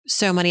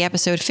So Money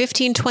episode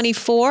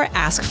 1524,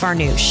 Ask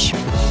Farnoosh.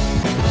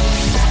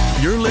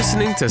 You're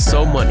listening to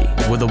So Money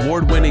with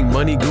award-winning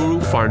money guru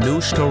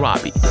Farnoosh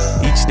Torabi.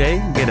 Each day,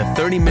 get a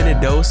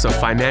 30-minute dose of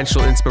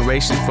financial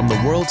inspiration from the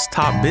world's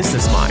top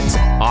business minds,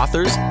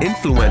 authors,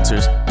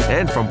 influencers,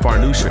 and from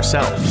Farnoosh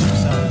herself.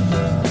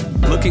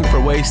 Looking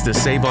for ways to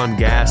save on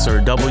gas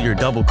or double your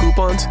double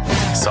coupons?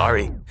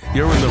 Sorry,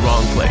 you're in the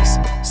wrong place.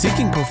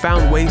 Seeking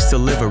profound ways to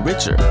live a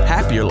richer,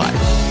 happier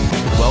life.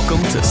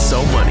 Welcome to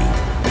So Money.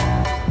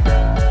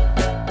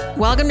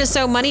 Welcome to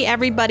So Money,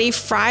 everybody.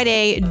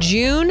 Friday,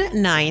 June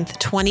 9th,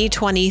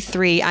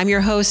 2023. I'm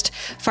your host,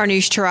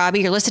 Farnoosh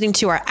Torabi. You're listening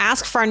to our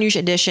Ask Farnoosh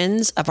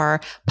editions of our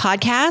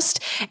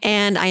podcast,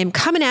 and I am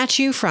coming at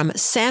you from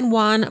San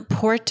Juan,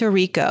 Puerto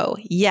Rico.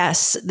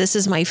 Yes, this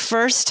is my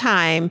first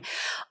time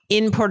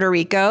in Puerto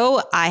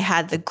Rico. I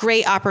had the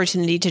great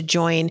opportunity to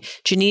join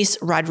Janice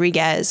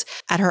Rodriguez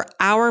at her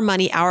Our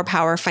Money, Our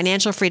Power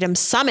Financial Freedom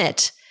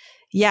Summit.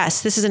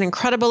 Yes, this is an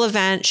incredible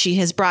event. She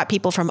has brought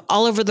people from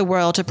all over the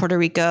world to Puerto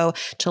Rico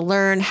to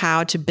learn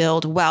how to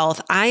build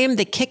wealth. I am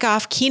the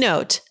kickoff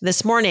keynote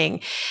this morning.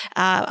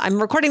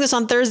 I'm recording this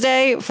on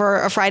Thursday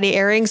for a Friday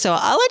airing, so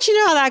I'll let you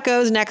know how that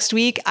goes next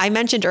week. I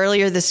mentioned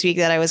earlier this week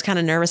that I was kind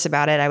of nervous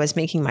about it. I was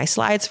making my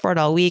slides for it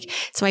all week.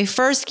 It's my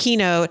first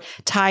keynote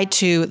tied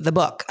to the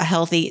book, A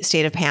Healthy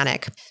State of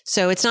Panic.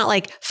 So it's not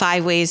like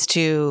 5 ways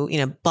to,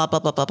 blah, blah,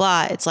 blah, blah,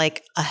 blah. It's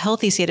like a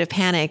healthy state of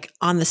panic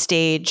on the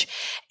stage.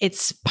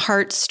 It's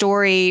part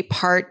story,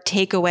 part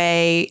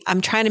takeaway. I'm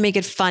trying to make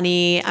it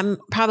funny. I'm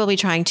probably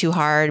trying too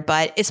hard,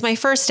 but it's my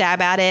first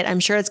stab at it. I'm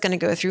sure it's going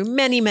to go through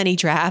many, many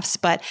drafts,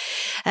 but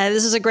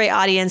this is a great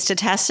audience to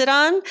test it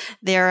on.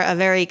 They're a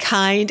very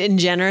kind and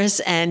generous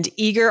and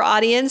eager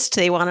audience.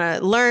 They want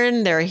to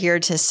learn. They're here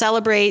to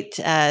celebrate.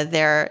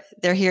 They're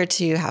here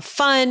to have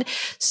fun.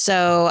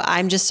 So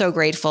I'm just so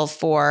grateful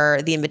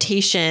for the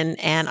invitation.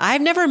 And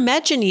I've never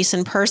met Janice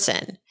in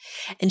person.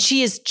 And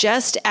she is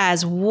just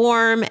as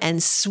warm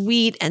and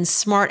sweet and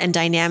smart and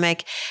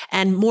dynamic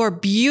and more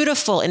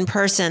beautiful in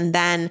person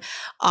than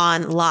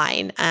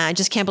online. I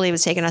just can't believe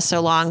it's taken us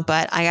so long,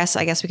 but I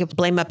guess we could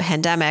blame a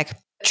pandemic.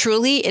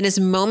 Truly, it is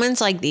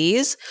moments like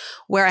these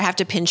where I have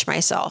to pinch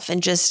myself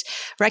and just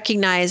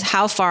recognize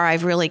how far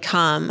I've really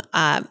come.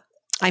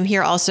 I'm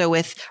here also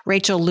with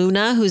Rachel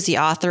Luna, who's the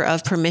author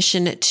of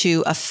Permission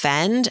to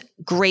Offend.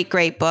 Great,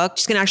 great book.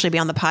 She's going to actually be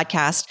on the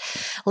podcast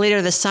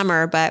later this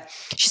summer. But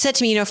she said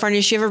to me,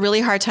 Farnoosh, you have a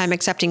really hard time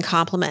accepting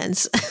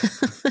compliments.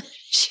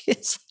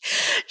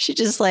 She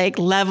just like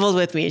leveled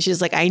with me.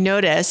 She's like, I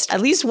noticed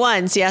at least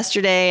once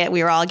yesterday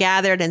we were all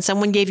gathered and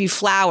someone gave you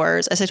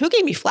flowers. I said, who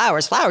gave me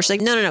flowers? Flowers? She's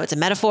like, no, it's a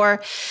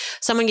metaphor.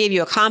 Someone gave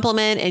you a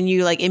compliment and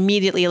you like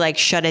immediately like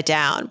shut it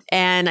down.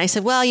 And I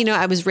said, well,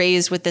 I was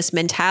raised with this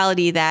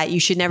mentality that you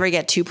should never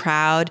get too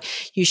proud.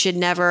 You should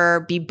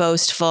never be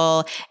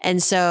boastful.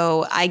 And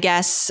so I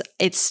guess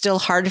it's still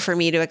hard for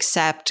me to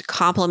accept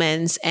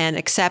compliments and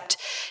accept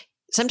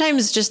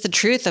sometimes just the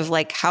truth of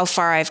like how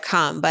far I've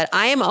come, but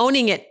I am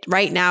owning it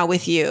right now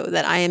with you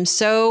that I am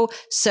so,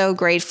 so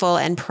grateful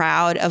and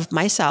proud of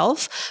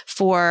myself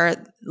for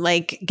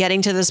like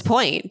getting to this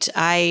point.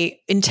 I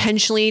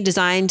intentionally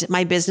designed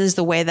my business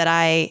the way that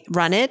I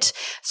run it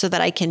so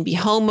that I can be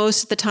home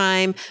most of the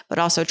time, but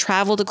also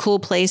travel to cool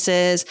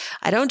places.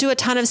 I don't do a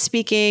ton of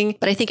speaking,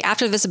 but I think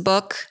after this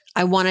book,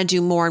 I want to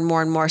do more and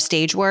more and more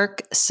stage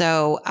work.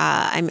 So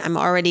I'm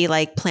already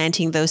like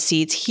planting those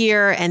seeds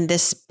here, and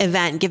this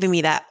event giving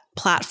me that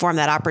platform,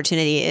 that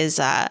opportunity is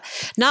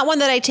not one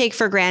that I take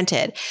for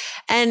granted.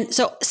 And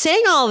so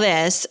saying all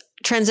this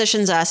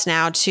transitions us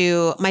now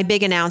to my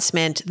big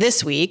announcement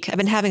this week. I've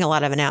been having a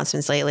lot of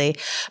announcements lately,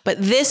 but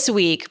this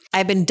week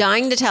I've been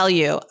dying to tell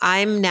you,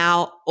 I'm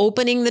now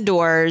opening the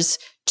doors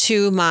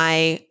to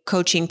my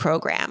coaching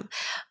program.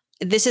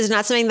 This is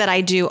not something that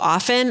I do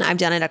often. I've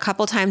done it a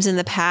couple times in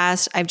the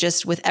past. I've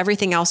just, with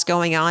everything else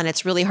going on,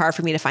 it's really hard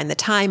for me to find the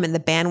time and the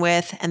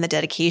bandwidth and the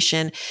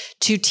dedication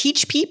to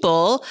teach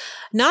people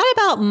not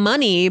about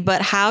money,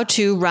 but how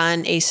to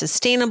run a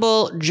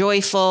sustainable,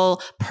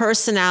 joyful,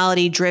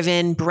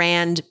 personality-driven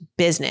brand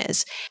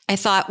business. I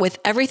thought with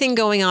everything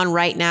going on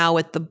right now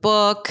with the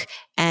book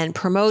and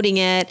promoting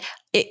it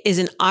is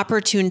an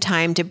opportune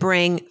time to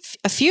bring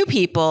a few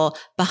people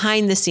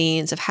behind the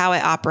scenes of how I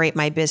operate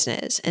my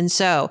business. And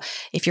so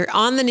if you're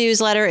on the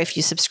newsletter, if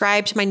you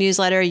subscribe to my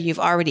newsletter, you've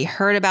already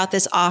heard about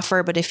this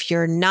offer. But if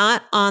you're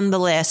not on the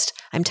list,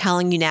 I'm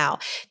telling you now,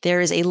 there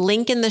is a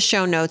link in the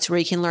show notes where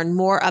you can learn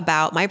more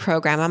about my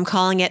program. I'm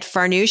calling it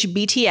Farnoosh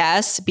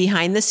BTS,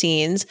 Behind the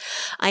Scenes.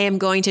 I am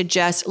going to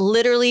just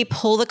literally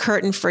pull the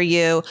curtain for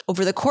you.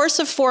 Over the course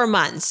of 4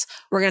 months,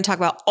 we're going to talk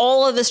about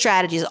all of the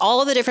strategies,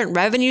 all of the different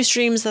revenue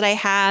streams that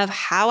I have,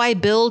 how I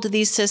build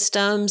these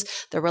systems,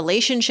 the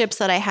relationships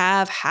that I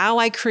have, how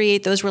I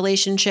create those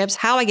relationships,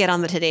 how I get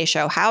on the Today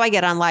Show, how I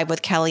get on live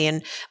with Kelly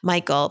and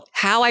Michael,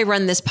 how I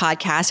run this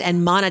podcast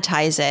and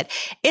monetize it.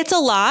 It's a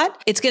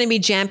lot. It's going to be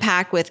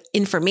jam-packed with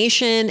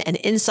information and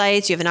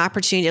insights. You have an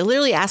opportunity to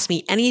literally ask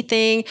me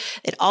anything.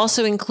 It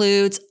also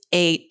includes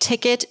a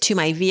ticket to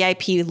my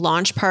VIP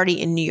launch party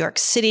in New York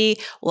City.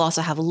 We'll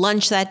also have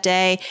lunch that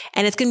day.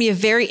 And it's going to be a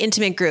very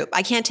intimate group.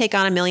 I can't take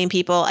on 1 million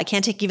people. I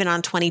can't take even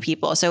on 20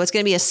 people. So it's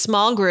going to be a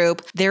small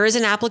group. There is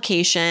an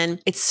application.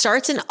 It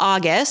starts in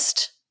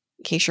August,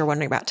 in case you're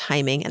wondering about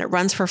timing, and it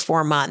runs for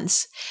 4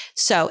 months.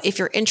 So if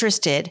you're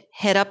interested,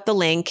 hit up the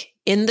link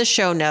in the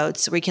show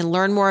notes where you can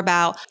learn more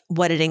about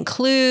what it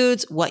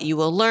includes, what you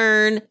will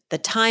learn, the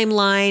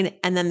timeline,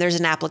 and then there's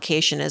an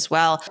application as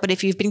well. But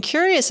if you've been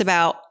curious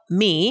about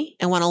me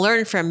and want to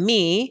learn from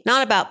me,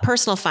 not about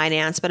personal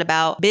finance, but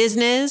about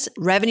business,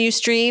 revenue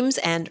streams,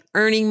 and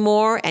earning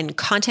more and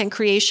content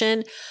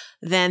creation,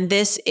 then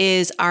this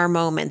is our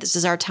moment. This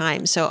is our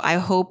time. So I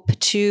hope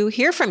to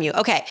hear from you.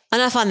 Okay,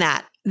 enough on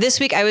that.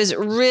 This week, I was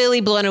really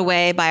blown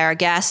away by our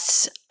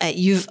guests.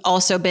 You've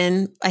also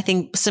been, I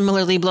think,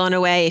 similarly blown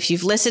away. If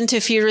you've listened to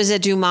Firouzeh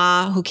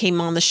Dumas, who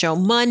came on the show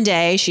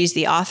Monday, she's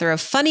the author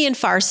of Funny in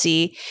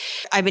Farsi.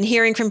 I've been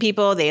hearing from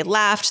people. They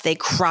laughed. They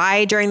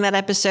cried during that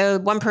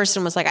episode. One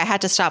person was like, I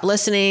had to stop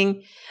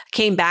listening,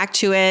 came back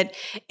to it.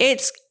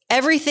 It's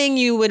everything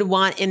you would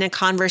want in a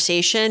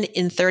conversation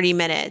in 30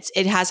 minutes.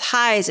 It has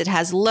highs, it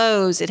has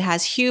lows, it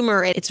has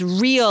humor, it's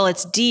real,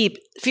 it's deep.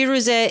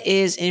 Firouzeh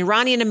is an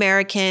Iranian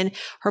American.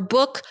 Her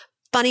book,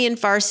 Funny in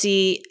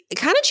Farsi, it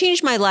kind of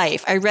changed my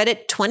life. I read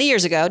it 20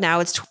 years ago. Now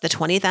it's the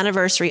 20th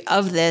anniversary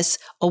of this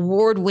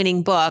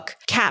award-winning book.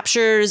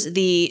 Captures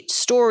the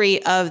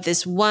story of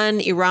this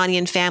one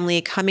Iranian family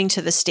coming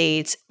to the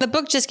States. The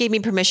book just gave me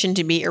permission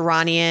to be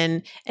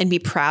Iranian and be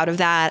proud of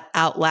that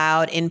out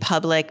loud in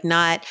public,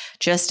 not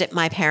just at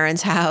my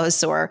parents'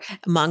 house or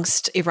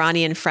amongst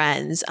Iranian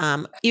friends.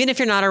 Even if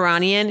you're not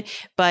Iranian,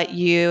 but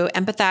you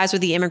empathize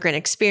with the immigrant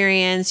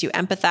experience, you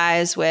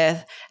empathize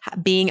with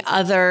being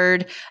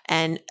othered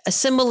and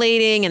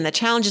assimilating and the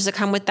challenges that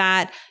come with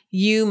that,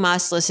 you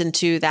must listen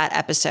to that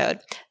episode.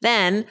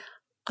 Then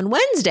on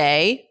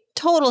Wednesday,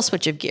 total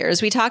switch of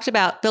gears, we talked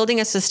about building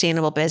a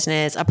sustainable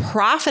business, a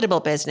profitable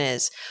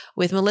business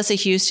with Melissa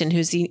Houston,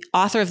 who's the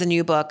author of the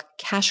new book,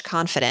 Cash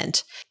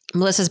Confident.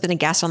 Melissa's been a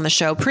guest on the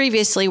show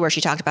previously where she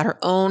talked about her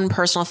own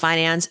personal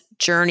finance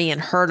journey and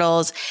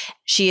hurdles.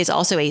 She is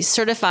also a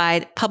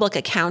certified public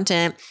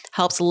accountant,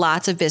 helps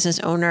lots of business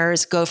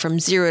owners go from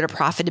zero to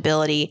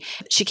profitability.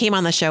 She came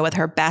on the show with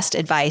her best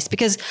advice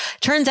because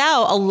turns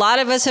out a lot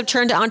of us have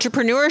turned to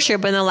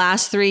entrepreneurship in the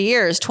last 3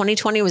 years.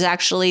 2020 was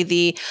actually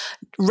the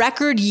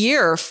record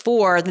year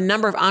for the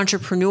number of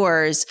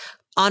entrepreneurs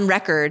on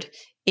record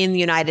in the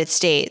United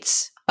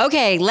States.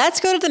 Okay, let's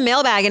go to the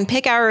mailbag and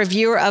pick our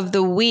reviewer of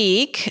the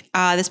week.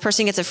 This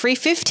person gets a free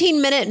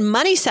 15-minute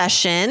money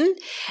session.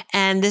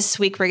 And this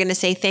week, we're going to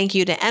say thank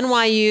you to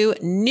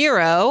NYU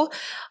Nero,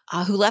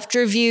 who left a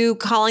review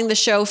calling the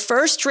show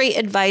first-rate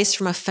advice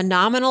from a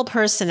phenomenal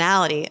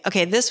personality.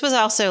 Okay, this was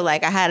also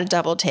like, I had a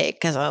double take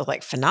because I was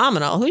like,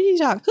 phenomenal? Who's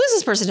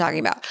this person talking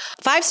about?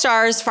 5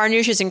 stars.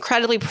 Farnoosh is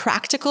incredibly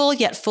practical,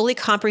 yet fully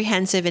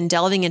comprehensive in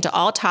delving into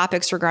all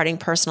topics regarding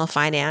personal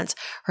finance.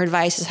 Her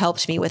advice has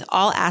helped me with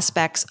all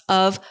aspects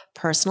of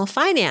personal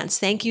finance.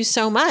 Thank you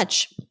so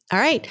much. All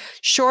right.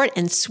 Short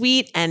and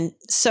sweet and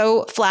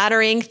so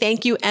flattering.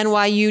 Thank you,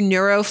 NYU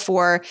Neuro,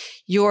 for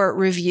your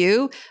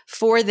review.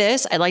 For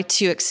this, I'd like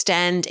to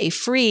extend a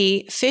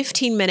free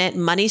 15-minute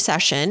money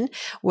session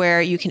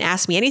where you can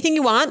ask me anything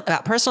you want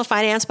about personal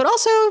finance, but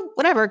also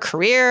whatever,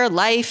 career,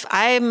 life.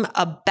 I'm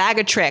a bag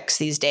of tricks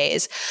these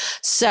days.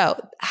 So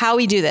how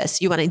we do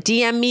this, you want to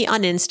DM me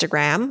on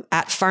Instagram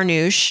at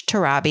Farnoosh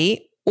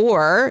Torabi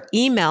or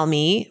email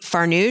me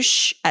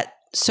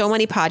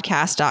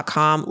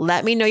farnoosh@SoMoneyPodcast.com.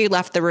 Let me know you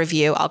left the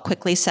review. I'll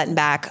quickly send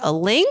back a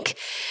link.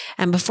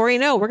 And before you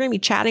know, we're going to be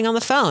chatting on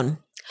the phone.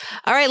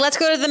 All right, let's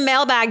go to the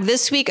mailbag.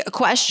 This week,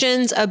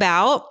 questions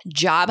about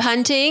job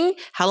hunting.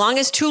 How long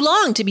is too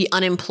long to be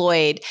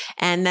unemployed?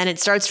 And then it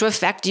starts to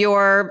affect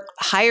your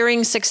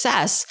hiring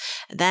success.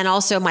 Then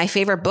also my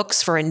favorite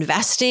books for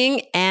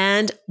investing.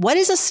 And what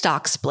is a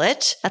stock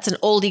split? That's an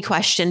oldie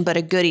question, but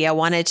a goodie. I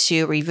wanted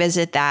to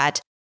revisit that.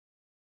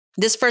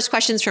 This first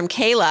question is from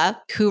Kayla,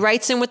 who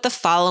writes in with the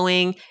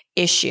following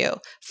issue.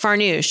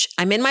 Farnoosh,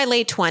 I'm in my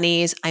late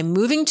 20s. I'm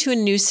moving to a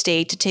new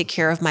state to take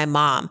care of my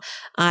mom.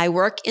 I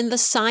work in the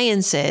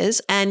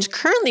sciences and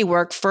currently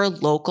work for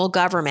local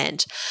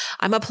government.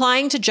 I'm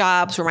applying to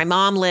jobs where my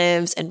mom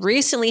lives and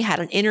recently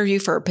had an interview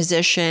for a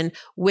position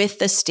with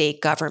the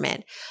state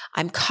government.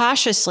 I'm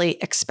cautiously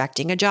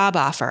expecting a job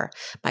offer.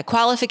 My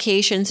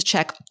qualifications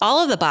check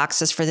all of the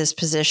boxes for this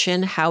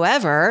position.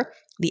 However,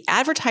 the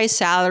advertised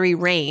salary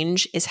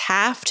range is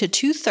half to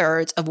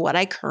 2/3 of what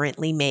I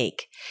currently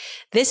make.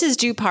 This is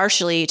due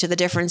partially to the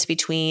difference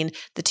between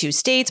the two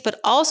states, but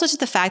also to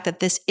the fact that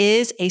this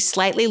is a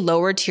slightly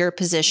lower tier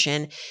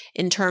position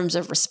in terms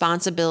of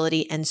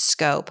responsibility and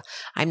scope.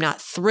 I'm not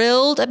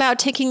thrilled about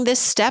taking this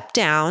step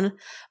down,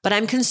 but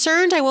I'm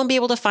concerned I won't be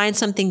able to find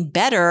something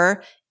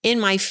better in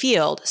my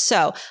field.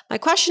 So my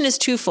question is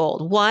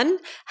twofold. One,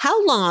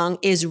 how long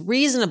is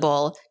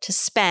reasonable to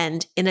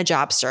spend in a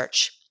job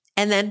search?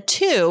 And then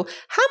 2,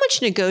 how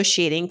much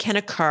negotiating can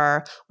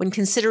occur when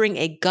considering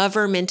a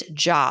government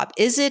job?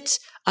 Is it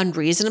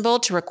unreasonable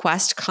to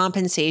request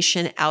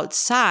compensation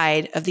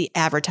outside of the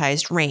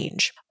advertised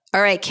range?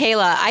 All right,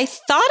 Kayla, I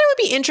thought it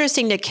would be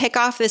interesting to kick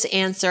off this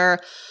answer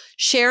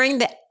sharing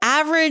the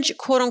average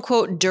quote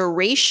unquote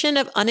duration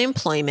of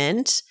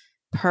unemployment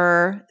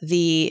per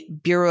the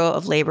Bureau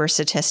of Labor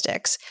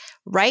Statistics.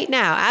 Right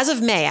now, as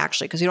of May,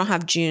 actually, because we don't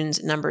have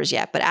June's numbers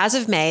yet, but as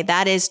of May,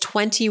 that is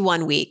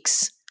 21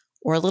 weeks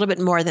or a little bit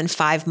more than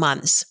 5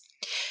 months.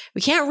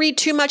 We can't read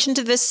too much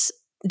into this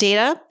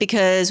data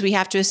because we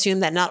have to assume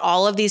that not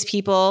all of these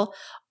people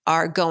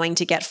are going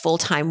to get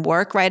full-time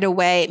work right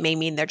away. It may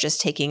mean they're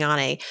just taking on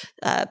a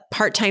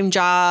part-time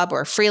job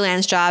or a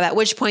freelance job, at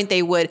which point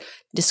they would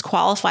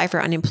disqualify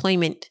for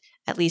unemployment,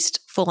 at least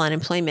full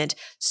unemployment.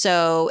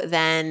 So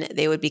then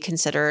they would be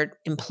considered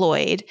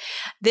employed.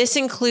 This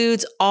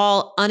includes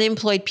all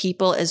unemployed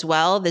people as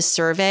well, this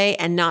survey,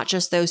 and not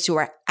just those who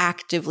are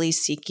actively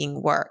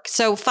seeking work.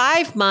 So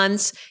 5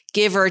 months,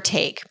 give or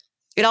take.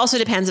 It also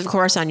depends, of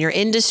course, on your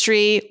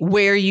industry,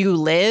 where you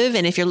live.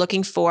 And if you're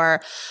looking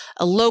for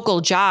a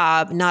local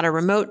job, not a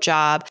remote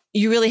job,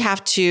 you really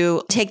have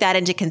to take that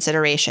into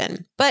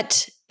consideration.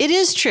 But it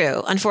is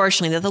true,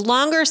 unfortunately, that the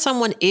longer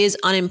someone is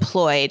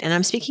unemployed, and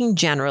I'm speaking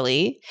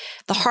generally,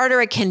 the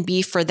harder it can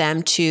be for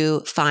them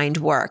to find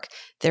work.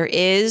 There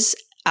is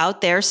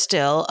out there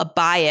still a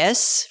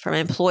bias from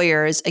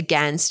employers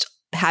against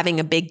having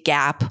a big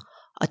gap,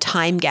 a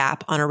time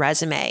gap on a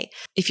resume.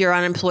 If you're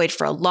unemployed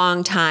for a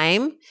long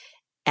time,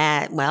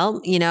 and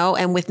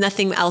with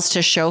nothing else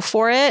to show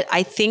for it,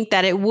 I think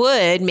that it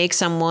would make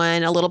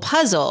someone a little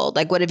puzzled.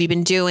 Like, what have you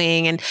been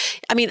doing? And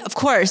I mean, of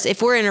course,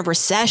 if we're in a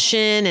recession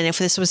and if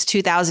this was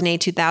 2008,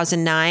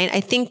 2009,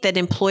 I think that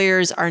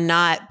employers are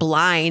not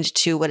blind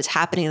to what is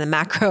happening in the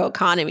macro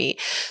economy.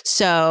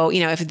 So,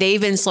 if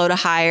they've been slow to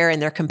hire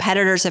and their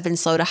competitors have been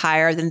slow to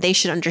hire, then they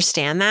should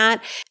understand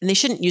that and they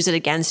shouldn't use it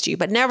against you.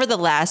 But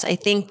nevertheless, I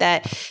think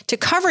that to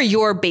cover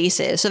your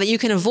bases so that you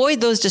can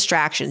avoid those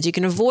distractions, you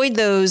can avoid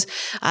those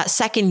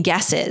second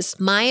guesses.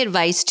 My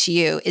advice to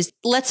you is,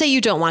 let's say you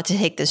don't want to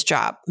take this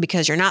job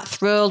because you're not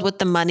thrilled with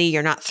the money,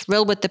 you're not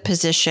thrilled with the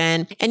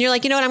position, and you're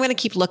like, I'm going to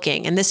keep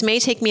looking. And this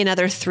may take me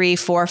another 3,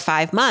 4,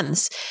 5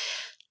 months.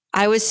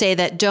 I would say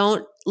that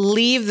don't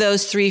leave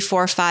those 3,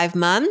 4, 5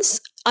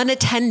 months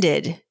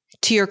unattended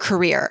to your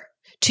career,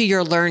 to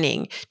your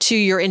learning, to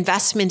your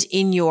investment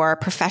in your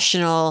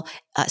professional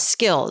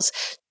skills.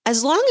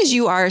 As long as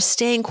you are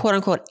staying quote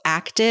unquote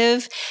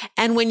active,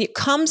 and when it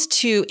comes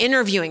to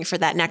interviewing for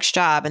that next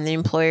job and the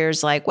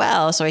employer's like,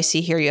 well, so I see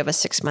here you have a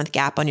 6-month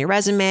gap on your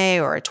resume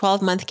or a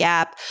 12-month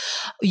gap,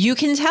 you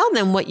can tell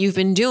them what you've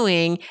been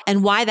doing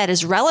and why that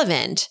is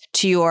relevant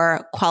to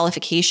your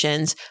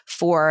qualifications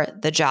for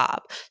the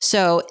job.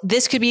 So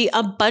this could be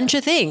a bunch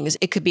of things.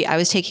 It could be, I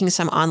was taking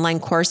some online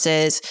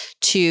courses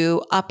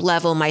to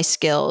up-level my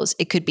skills.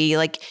 It could be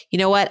like,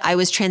 I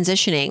was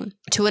transitioning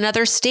to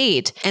another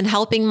state and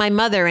helping my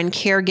mother and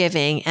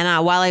caregiving.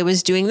 And while I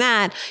was doing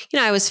that,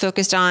 I was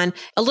focused on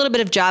a little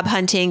bit of job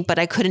hunting, but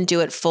I couldn't do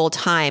it full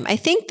time. I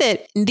think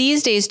that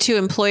these days too,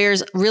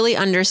 employers really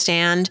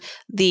understand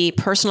the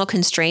personal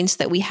constraints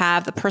that we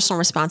have, the personal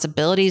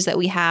responsibilities that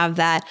we have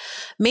that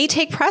may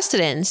take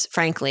precedence,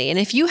 frankly. And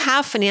if you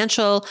have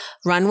financial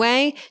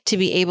runway to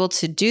be able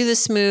to do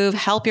this move,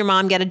 help your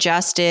mom get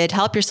adjusted,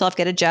 help yourself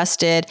get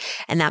adjusted,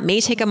 and that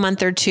may take a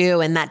month or two,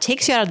 and that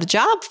takes you out of the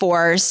job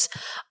force,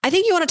 I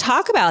think you want to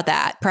talk about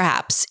that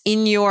perhaps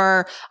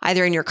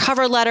either in your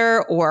cover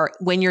letter or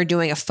when you're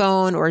doing a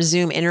phone or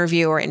Zoom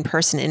interview or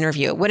in-person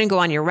interview. It wouldn't go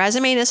on your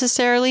resume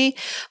necessarily,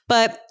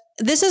 but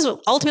this is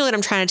ultimately what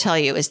I'm trying to tell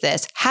you is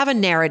this: have a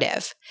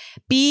narrative.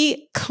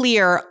 Be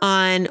clear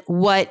on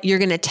what you're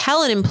going to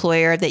tell an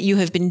employer that you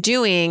have been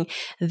doing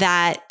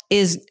that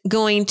is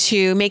going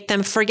to make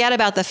them forget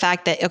about the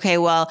fact that, okay,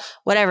 well,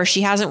 whatever,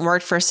 she hasn't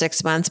worked for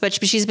 6 months, but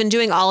she's been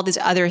doing all of these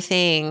other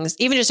things,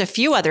 even just a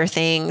few other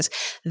things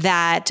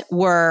that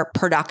were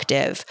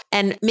productive,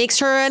 and makes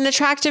her an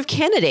attractive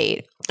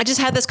candidate. I just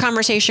had this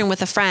conversation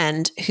with a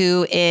friend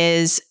who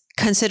is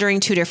considering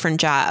 2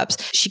 different jobs.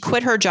 She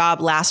quit her job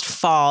last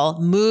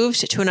fall,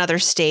 moved to another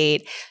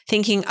state,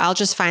 thinking I'll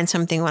just find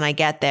something when I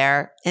get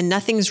there, and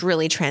nothing's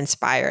really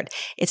transpired.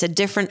 It's a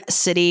different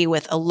city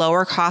with a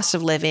lower cost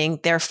of living,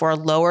 therefore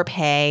lower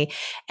pay,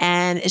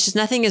 and it's just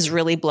nothing is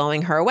really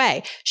blowing her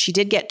away. She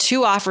did get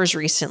 2 offers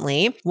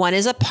recently. One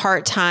is a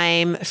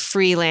part-time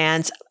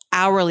freelance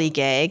hourly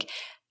gig,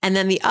 and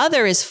then the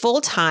other is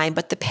full-time,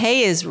 but the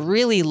pay is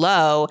really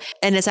low.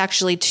 And it's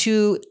actually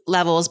 2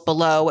 levels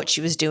below what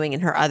she was doing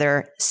in her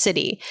other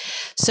city.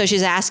 So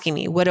she's asking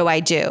me, what do I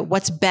do?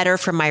 What's better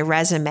for my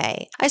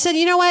resume? I said,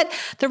 you know what?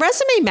 The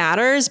resume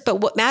matters,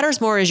 but what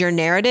matters more is your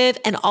narrative.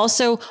 And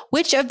also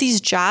which of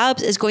these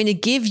jobs is going to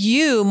give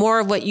you more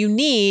of what you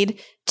need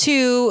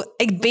to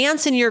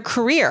advance in your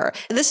career.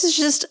 This is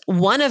just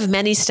one of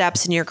many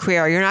steps in your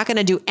career. You're not going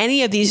to do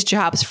any of these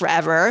jobs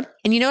forever.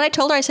 And you know what I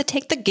told her? I said,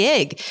 take the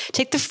gig,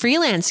 take the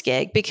freelance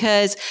gig,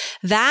 because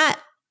that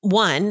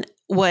one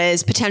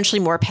was potentially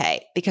more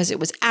pay because it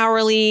was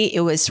hourly, it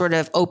was sort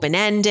of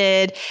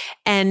open-ended.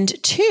 And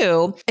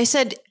two, I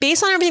said,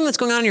 based on everything that's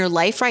going on in your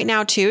life right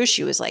now too,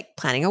 she was like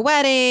planning a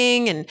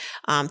wedding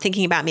and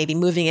thinking about maybe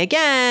moving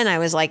again. I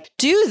was like,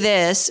 do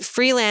this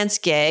freelance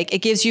gig.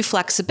 It gives you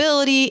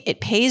flexibility. It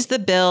pays the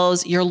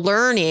bills. You're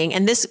learning.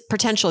 And this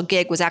potential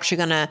gig was actually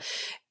going to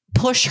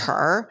push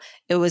her.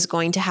 It was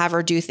going to have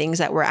her do things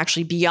that were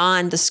actually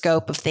beyond the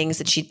scope of things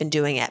that she'd been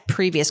doing at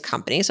previous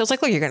companies. So it's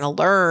like, look, you're going to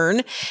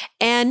learn.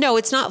 And no,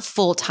 it's not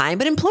full time,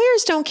 but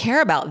employers don't care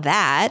about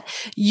that.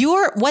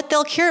 What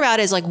they'll care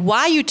about is like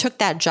why you took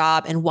that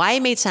job and why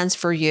it made sense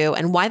for you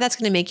and why that's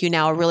going to make you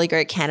now a really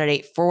great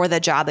candidate for the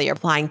job that you're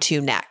applying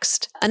to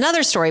next.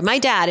 Another story, my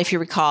dad, if you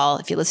recall,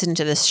 if you listen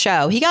to this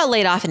show, he got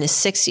laid off in his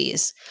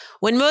 60s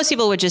when most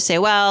people would just say,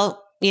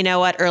 well, you know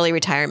what, early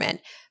retirement.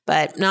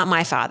 But not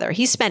my father.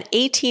 He spent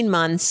 18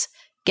 months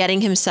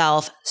getting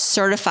himself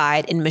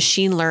certified in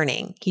machine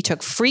learning. He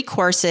took free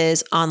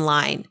courses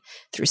online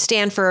through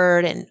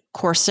Stanford and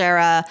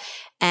Coursera.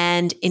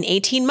 And in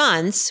 18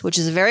 months, which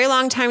is a very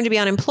long time to be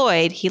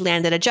unemployed, he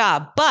landed a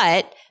job.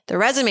 But the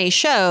resume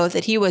showed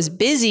that he was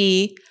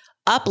busy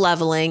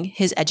up-leveling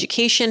his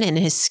education and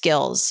his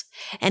skills.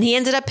 And he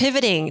ended up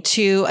pivoting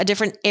to a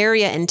different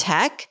area in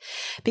tech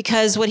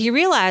because what he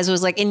realized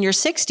was like in your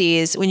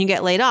 60s, when you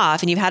get laid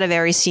off and you've had a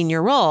very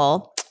senior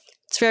role,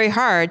 it's very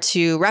hard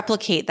to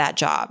replicate that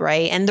job,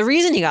 right? And the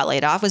reason he got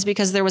laid off was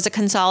because there was a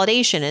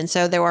consolidation. And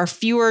so there were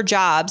fewer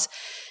jobs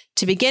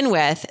to begin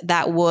with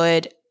that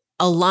would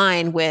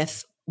align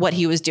with what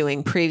he was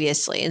doing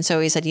previously. And so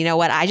he said, you know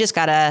what, I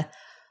got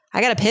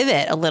to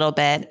pivot a little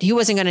bit. He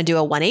wasn't going to do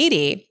a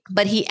 180,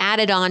 but he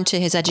added on to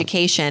his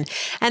education.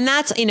 And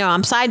that's,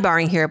 I'm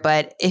sidebarring here,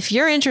 but if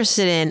you're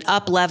interested in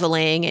up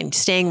leveling and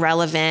staying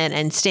relevant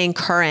and staying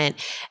current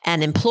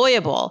and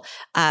employable,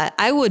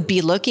 I would be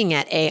looking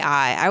at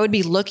AI. I would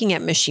be looking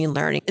at machine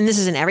learning. And this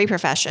is in every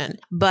profession,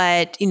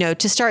 but,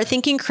 to start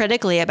thinking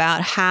critically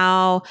about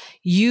how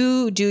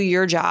you do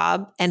your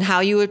job and how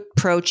you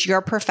approach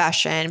your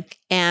profession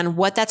and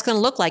what that's going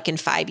to look like in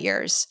 5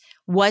 years.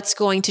 What's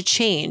going to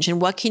change and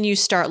what can you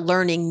start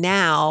learning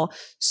now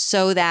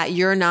so that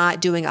you're not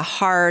doing a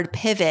hard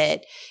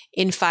pivot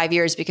in 5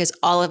 years because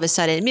all of a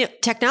sudden,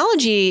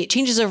 technology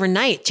changes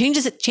overnight,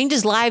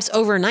 changes lives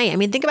overnight. I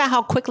mean, think about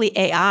how quickly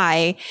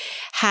AI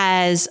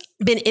has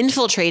been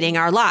infiltrating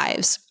our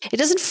lives. It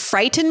doesn't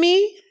frighten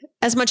me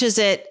as much as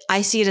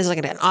I see it as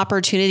like an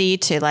opportunity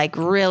to like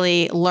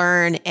really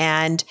learn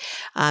and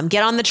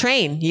get on the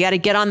train. You got to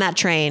get on that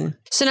train.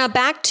 So now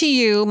back to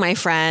you, my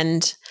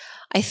friend.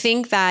 I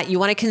think that you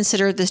want to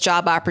consider this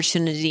job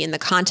opportunity in the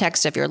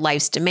context of your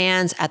life's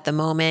demands at the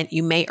moment.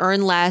 You may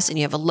earn less and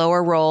you have a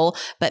lower role,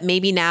 but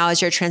maybe now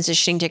as you're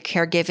transitioning to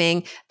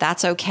caregiving,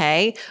 that's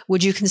okay.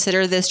 Would you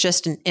consider this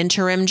just an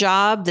interim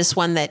job, this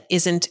one that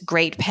isn't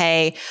great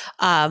pay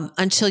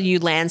until you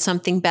land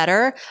something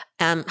better?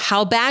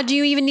 How bad do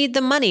you even need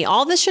the money?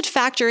 All this should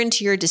factor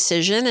into your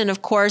decision. And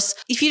of course,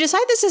 if you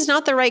decide this is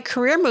not the right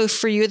career move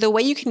for you, the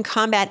way you can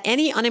combat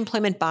any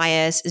unemployment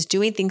bias is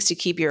doing things to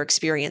keep your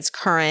experience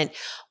current,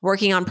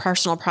 working on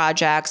personal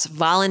projects,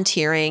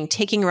 volunteering,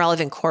 taking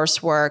relevant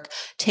coursework,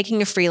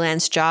 taking a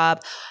freelance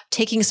job,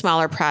 taking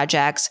smaller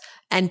projects.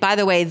 And by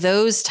the way,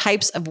 those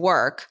types of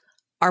work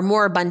are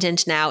more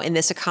abundant now in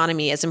this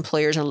economy as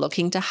employers are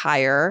looking to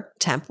hire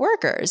temp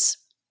workers.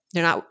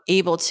 They're not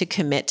able to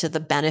commit to the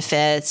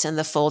benefits and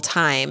the full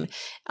time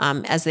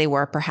as they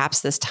were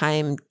perhaps this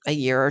time a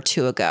year or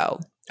two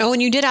ago. Oh,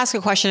 and you did ask a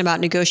question about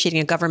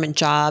negotiating a government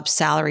job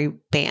salary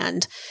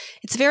band.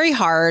 It's very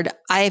hard.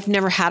 I've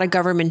never had a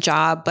government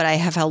job, but I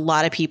have a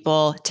lot of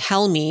people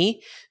tell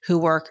me who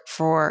work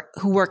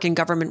in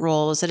government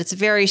roles that it's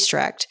very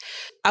strict.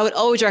 I would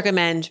always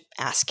recommend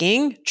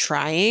asking,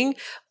 trying,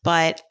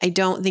 but I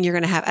don't think you're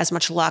going to have as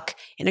much luck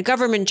in a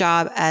government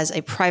job as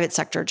a private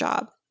sector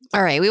job.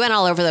 All right, we went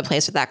all over the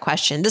place with that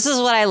question. This is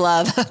what I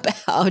love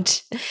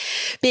about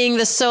being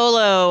the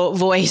solo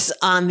voice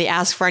on the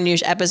Ask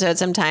Farnoosh episode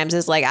sometimes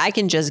is like,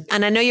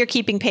 and I know you're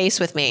keeping pace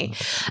with me.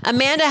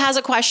 Amanda has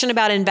a question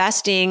about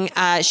investing.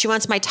 She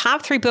wants my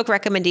top 3 book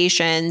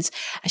recommendations.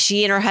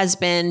 She and her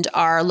husband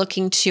are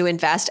looking to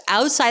invest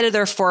outside of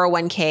their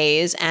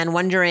 401ks and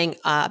wondering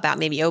about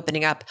maybe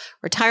opening up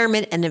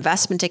retirement and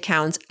investment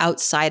accounts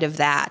outside of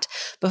that.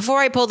 Before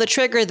I pull the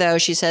trigger though,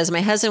 she says,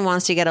 my husband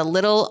wants to get a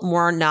little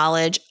more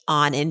knowledge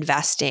on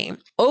investing.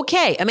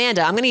 Okay,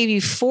 Amanda, I'm going to give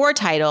you 4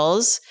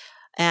 titles.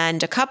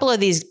 And a couple of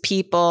these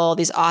people,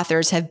 these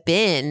authors have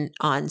been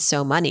on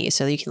So Money,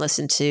 so you can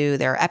listen to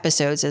their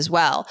episodes as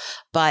well.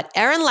 But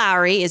Erin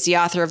Lowry is the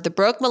author of the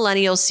Broke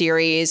Millennial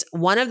series.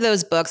 One of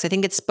those books, I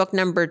think it's book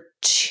number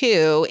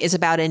 2, is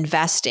about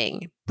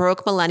investing.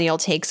 Broke Millennial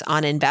Takes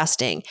on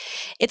Investing.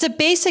 It's a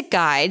basic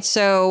guide,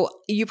 so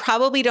you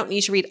probably don't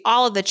need to read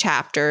all of the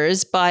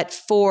chapters, but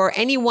for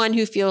anyone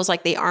who feels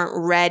like they aren't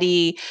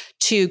ready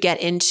to get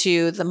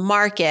into the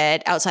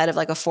market outside of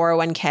like a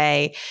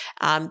 401k,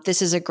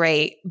 this is a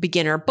great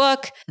beginner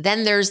book.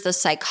 Then there's The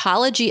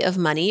Psychology of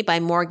Money by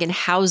Morgan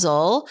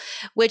Housel,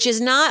 which is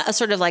not a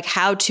sort of like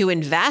how to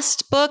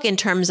invest book in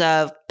terms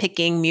of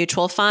picking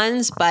mutual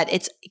funds, but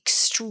it's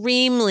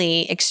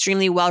extremely,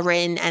 extremely well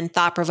written and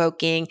thought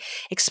provoking,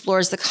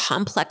 explores the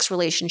complex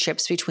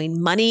relationships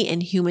between money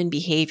and human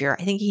behavior.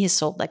 I think he has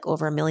sold like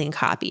over 1 million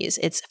copies.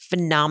 It's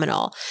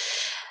phenomenal.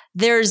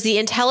 There's The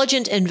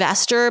Intelligent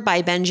Investor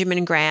by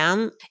Benjamin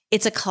Graham.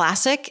 It's a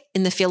classic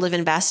in the field of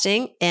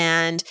investing,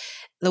 and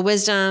the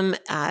wisdom,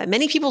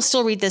 many people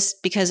still read this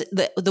because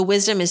the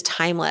wisdom is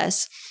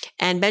timeless.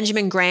 And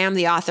Benjamin Graham,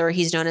 the author,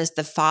 he's known as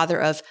the father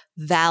of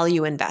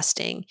value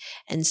investing.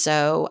 And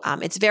so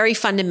it's very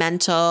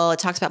fundamental. It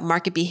talks about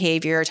market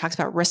behavior. It talks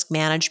about risk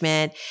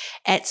management.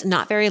 It's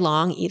not very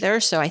long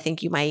either. So I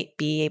think you might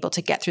be able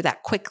to get through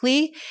that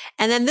quickly.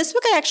 And then this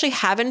book I actually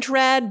haven't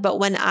read, but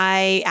when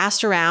I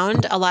asked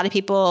around, a lot of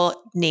people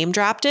name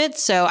dropped it.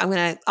 So I'm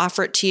going to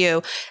offer it to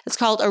you. It's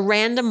called A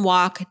Random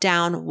Walk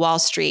Down Wall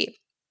Street.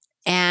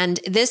 And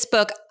this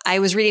book, I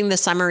was reading the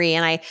summary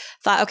and I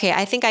thought, okay,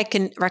 I think I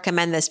can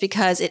recommend this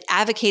because it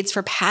advocates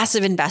for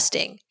passive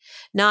investing,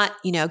 not,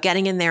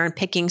 getting in there and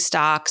picking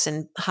stocks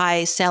and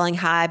selling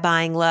high,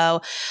 buying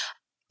low.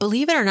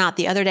 Believe it or not,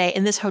 the other day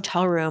in this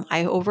hotel room,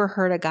 I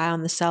overheard a guy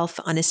on his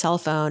cell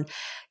phone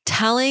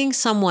telling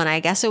someone,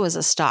 I guess it was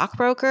a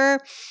stockbroker,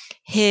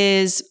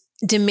 his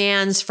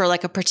demands for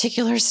like a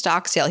particular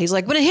stock sale. He's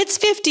like, when it hits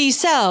 50,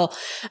 sell.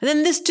 And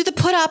then do the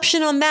put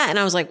option on that. And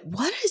I was like,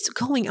 what is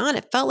going on?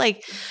 It felt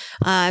like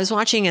I was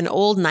watching an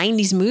old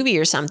 90s movie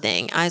or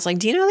something. I was like,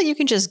 do you know that you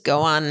can just go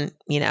on,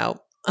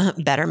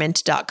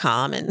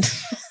 betterment.com and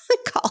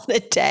call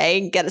it a day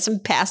and get some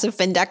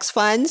passive index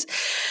funds?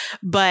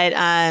 But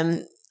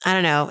I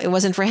don't know. It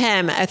wasn't for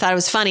him. I thought it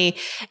was funny.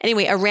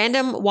 Anyway, A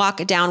Random Walk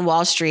Down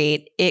Wall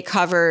Street, it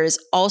covers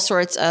all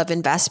sorts of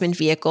investment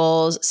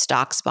vehicles,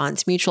 stocks,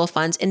 bonds, mutual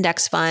funds,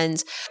 index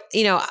funds.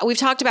 We've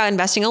talked about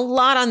investing a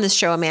lot on this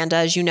show, Amanda,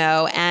 as you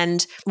know.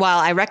 And while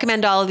I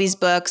recommend all of these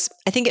books,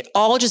 I think it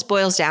all just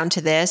boils down to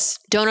this.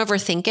 Don't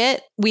overthink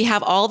it. We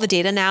have all the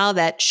data now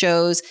that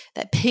shows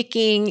that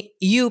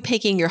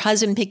your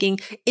husband picking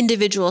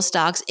individual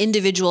stocks,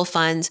 individual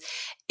funds,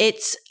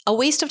 it's a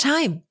waste of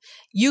time.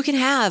 You can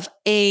have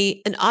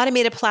an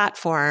automated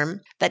platform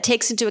that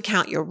takes into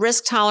account your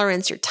risk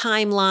tolerance, your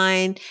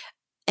timeline,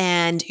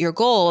 and your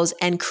goals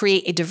and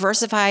create a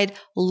diversified,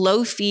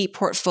 low-fee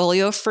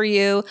portfolio for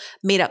you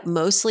made up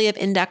mostly of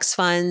index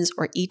funds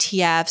or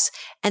ETFs.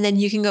 And then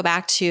you can go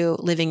back to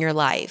living your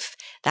life.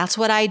 That's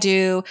what I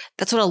do.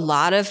 That's what a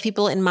lot of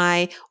people in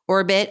my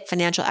orbit,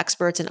 financial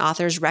experts and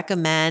authors,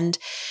 recommend.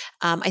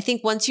 I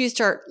think once you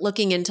start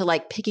looking into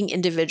like picking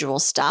individual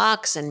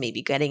stocks and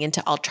maybe getting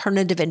into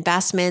alternative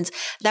investments,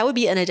 that would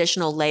be an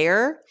additional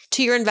layer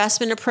to your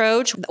investment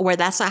approach where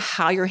that's not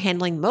how you're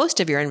handling most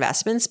of your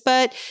investments,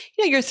 but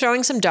you're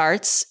throwing some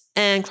darts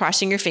and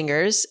crossing your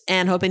fingers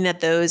and hoping that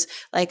those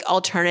like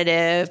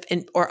alternative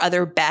or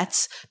other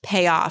bets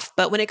pay off.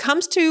 But when it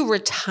comes to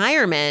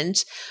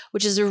retirement,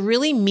 which is a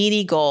really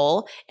meaty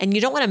goal, and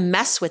you don't want to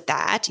mess with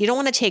that, you don't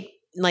want to take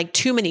like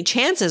too many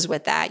chances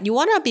with that. You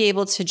want to be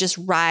able to just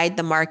ride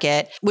the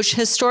market, which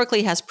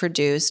historically has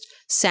produced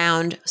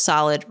sound,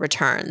 solid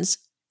returns.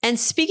 And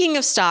speaking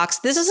of stocks,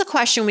 this is a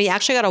question we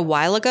actually got a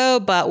while ago,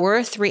 but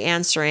worth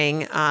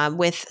re-answering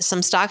with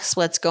some stock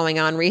splits going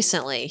on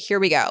recently. Here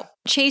we go.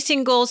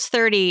 Chasing Goals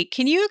 30.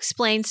 Can you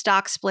explain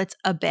stock splits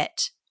a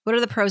bit? What are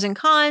the pros and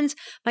cons?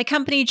 My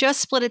company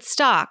just split its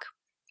stock.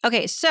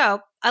 Okay,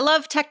 so I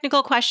love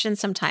technical questions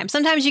sometimes.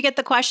 Sometimes you get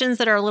the questions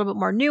that are a little bit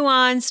more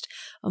nuanced,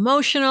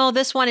 emotional.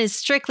 This one is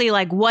strictly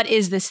like, what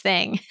is this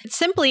thing? It's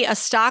simply a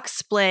stock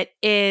split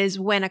is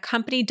when a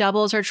company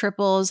doubles or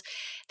triples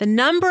the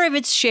number of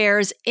its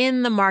shares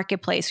in the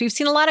marketplace. We've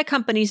seen a lot of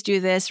companies do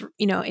this,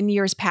 in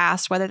years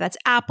past, whether that's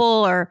Apple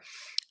or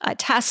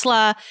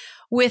Tesla.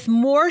 With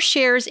more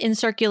shares in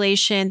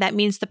circulation, that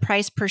means the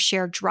price per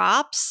share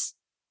drops.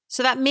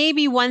 So that may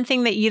be one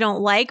thing that you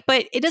don't like,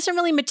 but it doesn't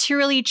really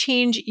materially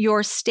change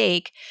your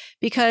stake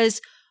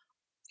because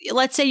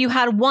let's say you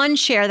had one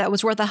share that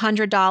was worth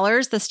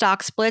 $100, the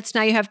stock splits,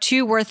 now you have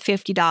two worth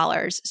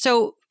 $50.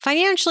 So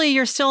financially,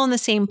 you're still in the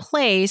same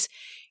place.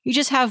 You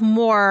just have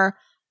more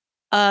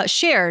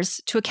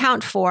shares to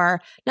account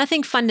for.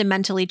 Nothing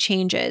fundamentally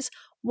changes.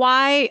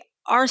 Why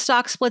are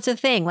stock splits a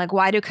thing? Like,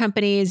 why do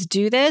companies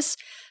do this?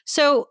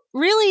 So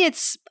really,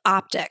 it's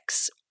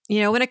optics.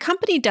 When a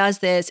company does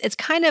this, it's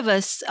kind of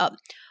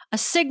a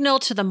signal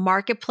to the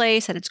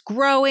marketplace that it's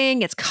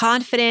growing, it's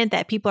confident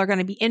that people are going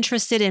to be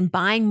interested in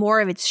buying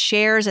more of its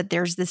shares, that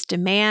there's this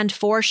demand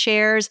for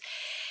shares.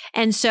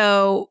 And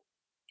so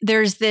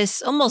there's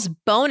this almost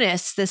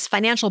bonus, this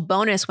financial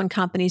bonus when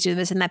companies do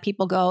this, and that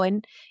people go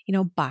and,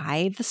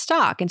 buy the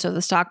stock. And so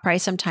the stock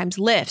price sometimes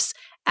lifts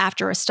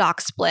after a stock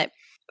split.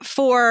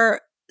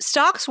 For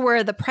stocks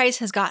where the price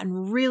has gotten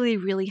really,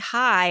 really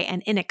high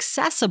and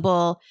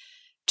inaccessible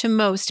to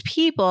most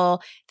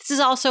people, this is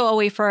also a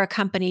way for a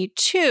company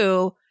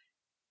to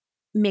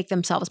make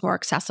themselves more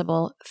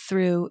accessible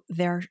through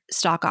their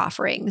stock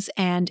offerings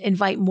and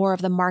invite more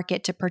of the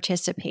market to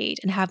participate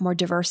and have more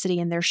diversity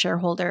in their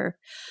shareholder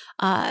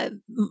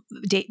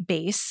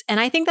base. And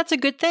I think that's a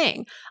good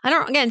thing. I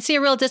don't, again, see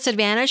a real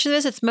disadvantage to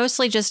this. It's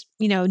mostly just,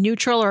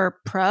 neutral or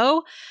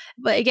pro.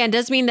 But again, it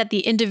does mean that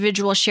the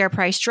individual share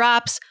price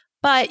drops,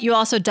 but you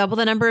also double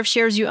the number of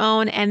shares you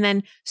own. And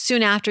then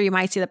soon after, you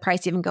might see the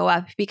price even go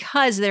up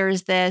because there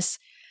is this,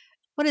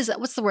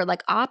 what's the word,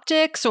 like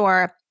optics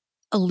or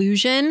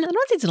illusion? I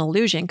don't think it's an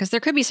illusion because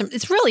there could be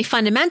it's really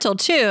fundamental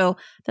too,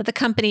 that the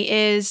company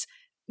is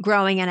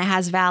growing and it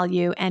has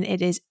value and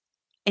it is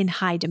in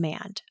high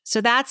demand.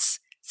 So that's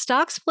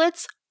stock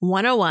splits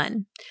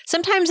 101.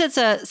 Sometimes it's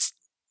a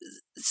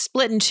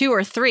split in 2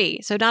 or 3.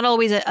 So not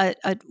always a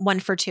 1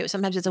 for 2.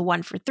 Sometimes it's a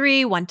 1 for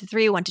 3, 1 to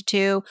 3, 1 to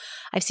 2.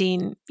 I've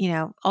seen,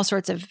 all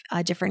sorts of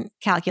different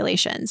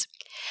calculations.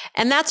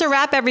 And that's a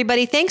wrap,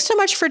 everybody. Thanks so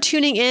much for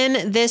tuning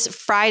in this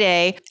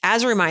Friday.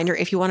 As a reminder,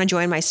 if you want to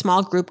join my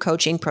small group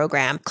coaching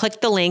program,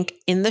 click the link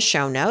in the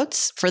show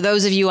notes. For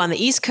those of you on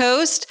the East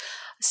Coast,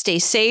 stay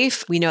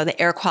safe. We know the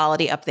air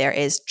quality up there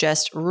is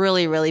just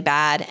really, really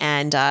bad.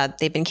 And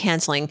they've been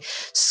canceling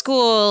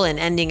school and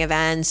ending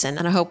events. And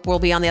I hope we'll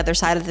be on the other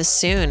side of this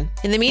soon.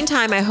 In the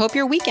meantime, I hope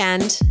your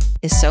weekend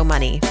is so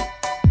money.